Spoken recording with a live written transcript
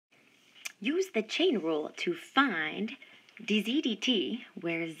Use the chain rule to find dz dt,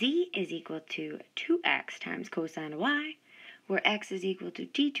 where z is equal to 2x times cosine of y, where x is equal to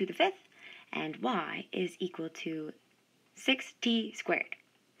t to the fifth, and y is equal to 6t squared.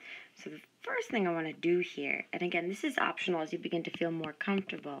 So the first thing I want to do here, and again, this is optional as you begin to feel more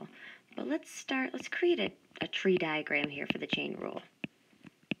comfortable, but let's create a tree diagram here for the chain rule.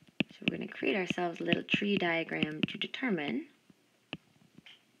 So we're going to create ourselves a little tree diagram to determine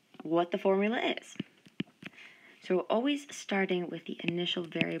what the formula is. So we're always starting with the initial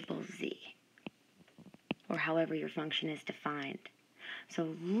variable z, or however your function is defined.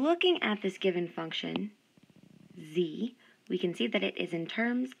 So looking at this given function, z, we can see that it is in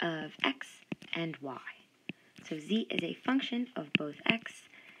terms of x and y. So z is a function of both x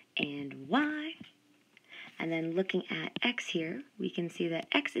and y. And then looking at x here, we can see that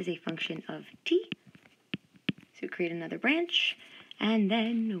x is a function of t. So create another branch. And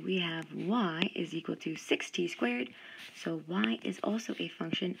then we have y is equal to 6t squared. So y is also a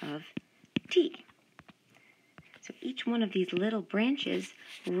function of t. So each one of these little branches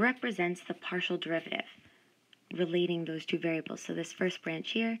represents the partial derivative relating those two variables. So this first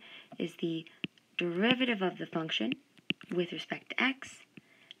branch here is the derivative of the function with respect to x.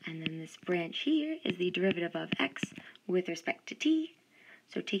 And then this branch here is the derivative of x with respect to t.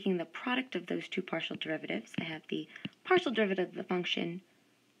 So taking the product of those two partial derivatives, I have the partial derivative of the function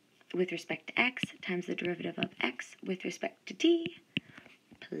with respect to x times the derivative of x with respect to t,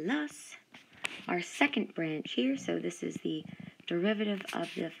 plus our second branch here. So this is the derivative of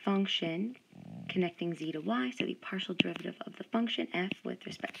the function connecting z to y, so the partial derivative of the function f with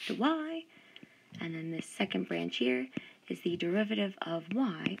respect to y. And then this second branch here is the derivative of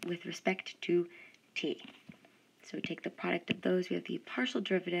y with respect to t. So we take the product of those. We have the partial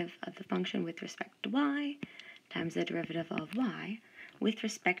derivative of the function with respect to y times the derivative of y with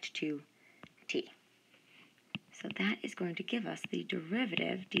respect to t. So that is going to give us the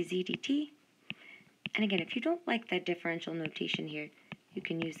derivative dz dt. And again, if you don't like that differential notation here, you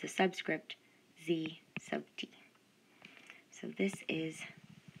can use the subscript z sub t. So this is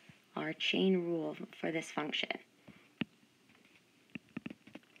our chain rule for this function.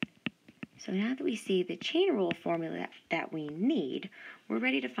 So now that we see the chain rule formula that we need, we're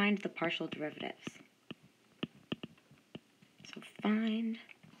ready to find the partial derivatives. So find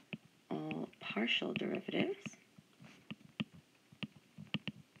all partial derivatives.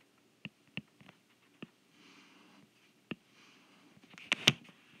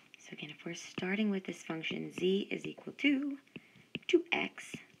 So again, if we're starting with this function, z is equal to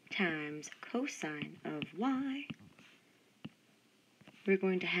 2x times cosine of y, we're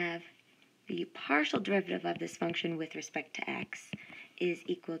going to have the partial derivative of this function with respect to x is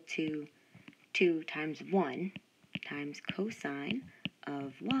equal to 2 times 1 times cosine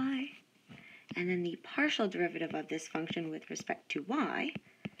of y. And then the partial derivative of this function with respect to y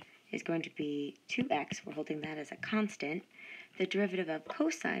is going to be 2x. We're holding that as a constant. The derivative of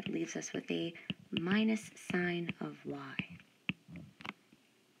cosine leaves us with a minus sine of y.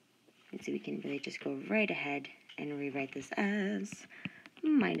 And so we can really just go right ahead and rewrite this as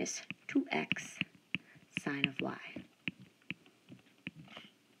minus 2x sine of y.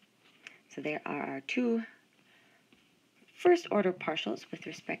 So there are our two first order partials with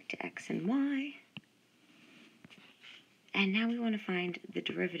respect to x and y. And now we want to find the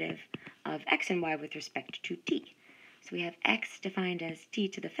derivative of x and y with respect to t. So we have x defined as t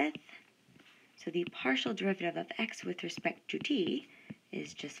to the fifth. So the partial derivative of x with respect to t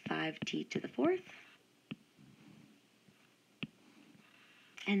is just 5t to the fourth.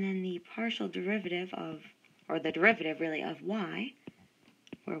 And then the partial derivative of, or the derivative really of y,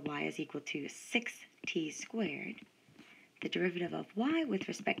 where y is equal to 6t squared, the derivative of y with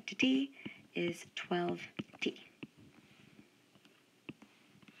respect to t is 12t.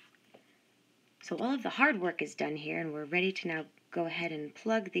 So all of the hard work is done here, and we're ready to now go ahead and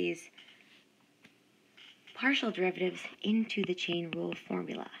plug these partial derivatives into the chain rule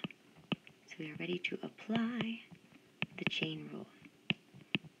formula. So we are ready to apply the chain rule.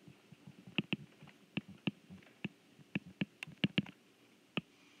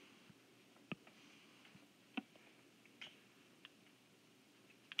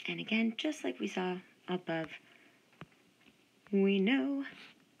 And again, just like we saw above, we know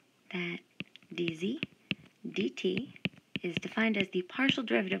that dz dt is defined as the partial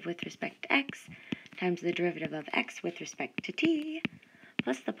derivative with respect to x times the derivative of x with respect to t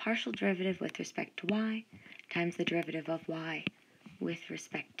plus the partial derivative with respect to y times the derivative of y with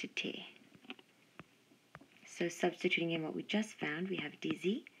respect to t. So substituting in what we just found, we have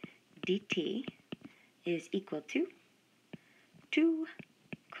dz dt is equal to 2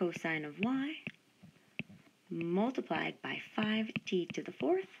 cosine of y multiplied by 5t to the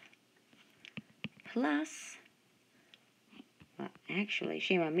fourth plus, well, actually,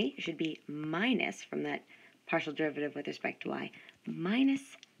 shame on me, it should be minus from that partial derivative with respect to y,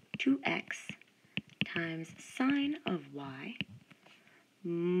 minus 2x times sine of y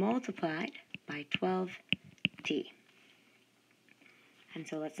multiplied by 12t. And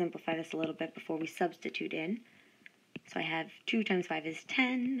so let's simplify this a little bit before we substitute in. So I have 2 times 5 is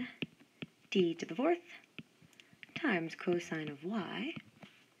 10, t to the fourth, times cosine of y,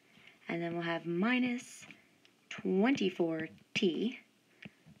 and then we'll have minus 24t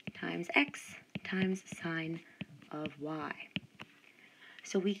times x times sine of y.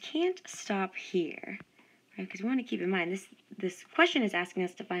 So we can't stop here, right? Because we want to keep in mind this question is asking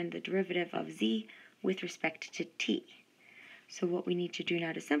us to find the derivative of z with respect to t. So what we need to do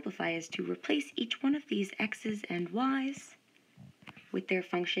now to simplify is to replace each one of these x's and y's with their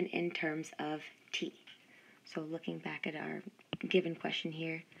function in terms of t. So looking back at our given question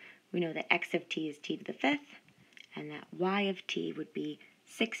here, we know that x of t is t to the fifth, and that y of t would be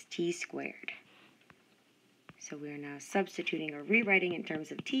 6t squared. So we are now substituting or rewriting in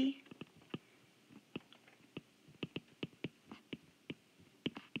terms of t.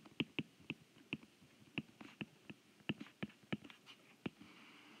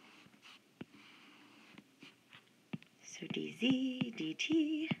 So dz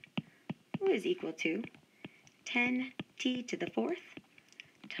dt is equal to 10t to the fourth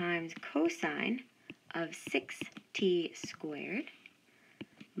times cosine of 6t squared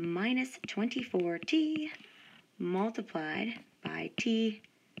minus 24t multiplied by t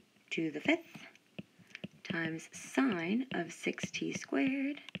to the fifth times sine of 6t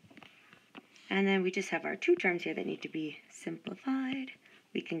squared. And then we just have our two terms here that need to be simplified.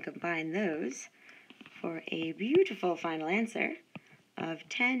 We can combine those for a beautiful final answer of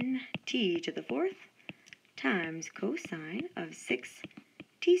 10t to the fourth times cosine of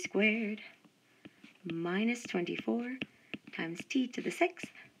 6t squared minus 24 times t to the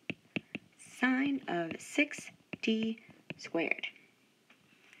sixth sine of 6t squared.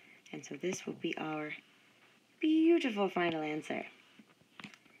 And so this will be our beautiful final answer.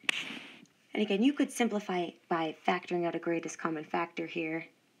 And again, you could simplify by factoring out a greatest common factor here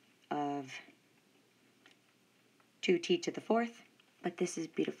of 2t to the fourth, but this is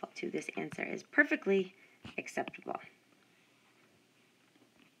beautiful too. This answer is perfectly acceptable.